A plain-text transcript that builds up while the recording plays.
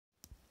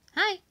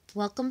Hi,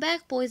 welcome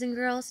back, boys and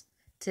girls.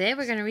 Today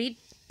we're going to read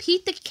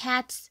Pete the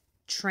Cat's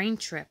Train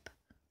Trip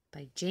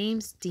by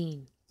James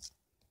Dean.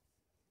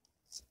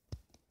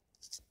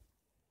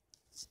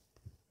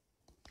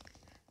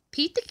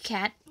 Pete the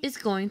Cat is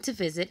going to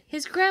visit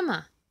his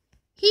grandma.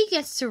 He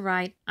gets to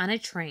ride on a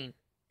train.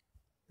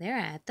 They're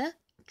at the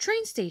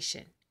train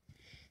station.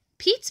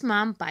 Pete's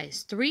mom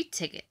buys 3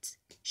 tickets.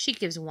 She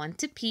gives one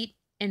to Pete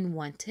and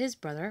one to his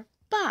brother,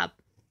 Bob.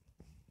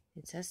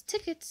 It says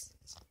tickets.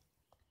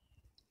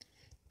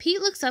 Pete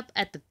looks up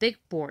at the big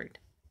board.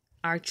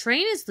 Our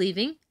train is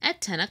leaving at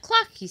 10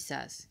 o'clock, he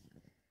says.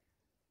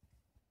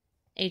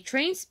 A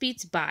train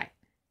speeds by.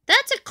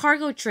 That's a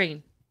cargo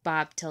train,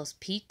 Bob tells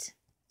Pete.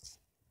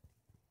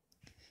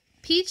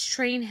 Pete's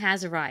train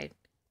has arrived.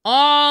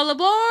 All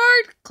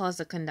aboard, calls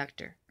the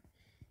conductor.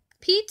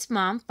 Pete's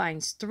mom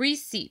finds 3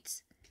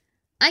 seats.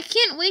 I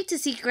can't wait to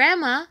see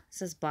Grandma,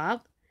 says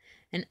Bob.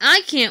 And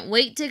I can't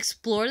wait to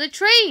explore the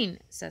train,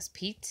 says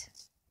Pete.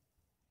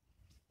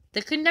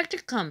 The conductor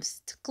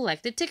comes to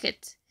collect the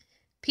ticket.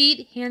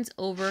 Pete hands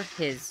over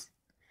his.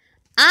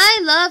 I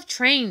love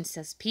trains,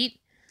 says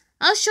Pete.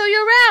 I'll show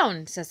you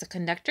around, says the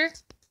conductor.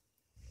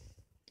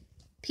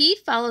 Pete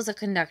follows the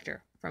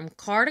conductor from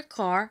car to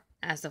car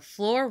as the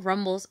floor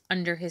rumbles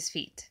under his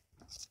feet.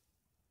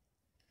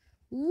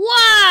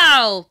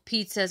 Wow,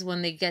 Pete says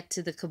when they get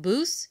to the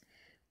caboose.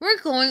 We're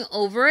going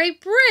over a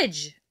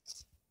bridge.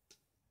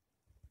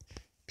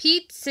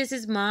 Pete sees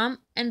his mom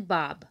and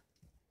Bob.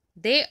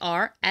 They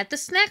are at the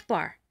snack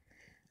bar.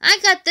 I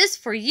got this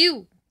for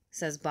you,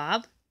 says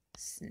Bob.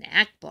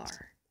 Snack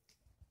bar.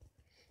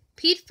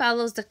 Pete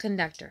follows the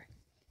conductor.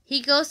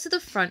 He goes to the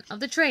front of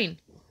the train.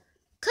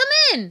 Come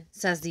in,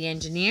 says the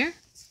engineer.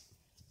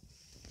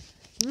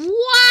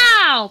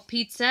 Wow,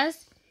 Pete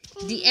says.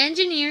 The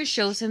engineer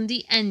shows him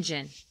the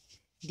engine.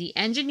 The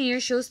engineer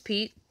shows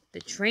Pete the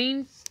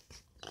train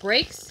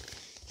brakes.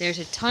 There's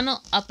a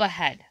tunnel up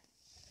ahead.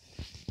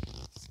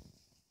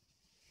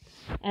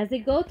 As they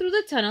go through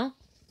the tunnel,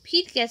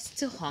 Pete gets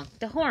to honk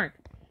the horn.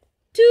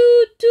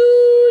 Toot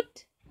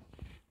toot!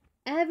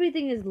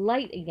 Everything is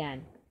light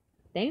again.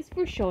 Thanks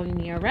for showing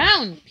me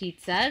around,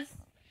 Pete says.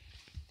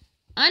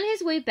 On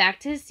his way back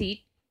to his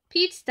seat,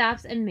 Pete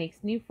stops and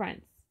makes new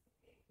friends.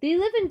 They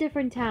live in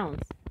different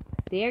towns.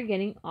 They are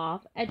getting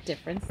off at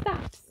different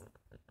stops.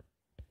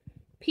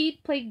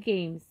 Pete played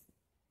games.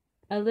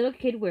 A little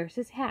kid wears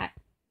his hat.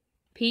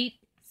 Pete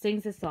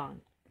sings a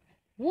song.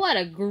 What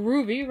a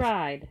groovy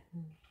ride!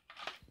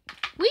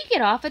 We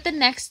get off at the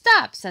next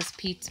stop, says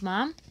Pete's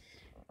mom.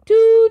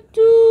 Toot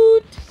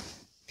toot!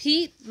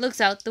 Pete looks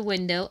out the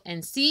window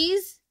and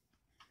sees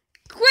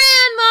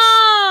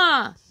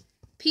Grandma!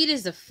 Pete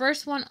is the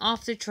first one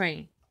off the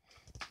train.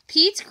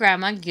 Pete's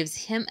grandma gives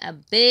him a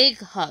big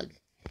hug.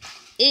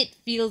 It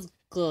feels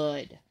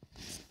good.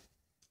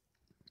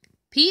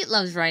 Pete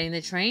loves riding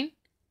the train,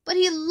 but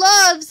he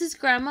loves his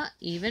grandma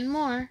even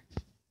more.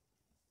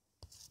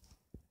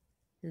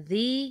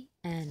 The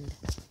end.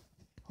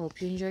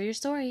 Hope you enjoy your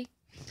story.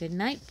 Good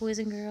night, boys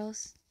and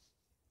girls.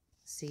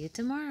 See you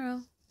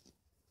tomorrow.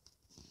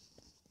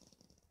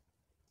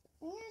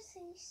 I'm gonna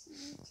say see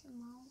you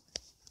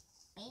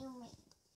tomorrow.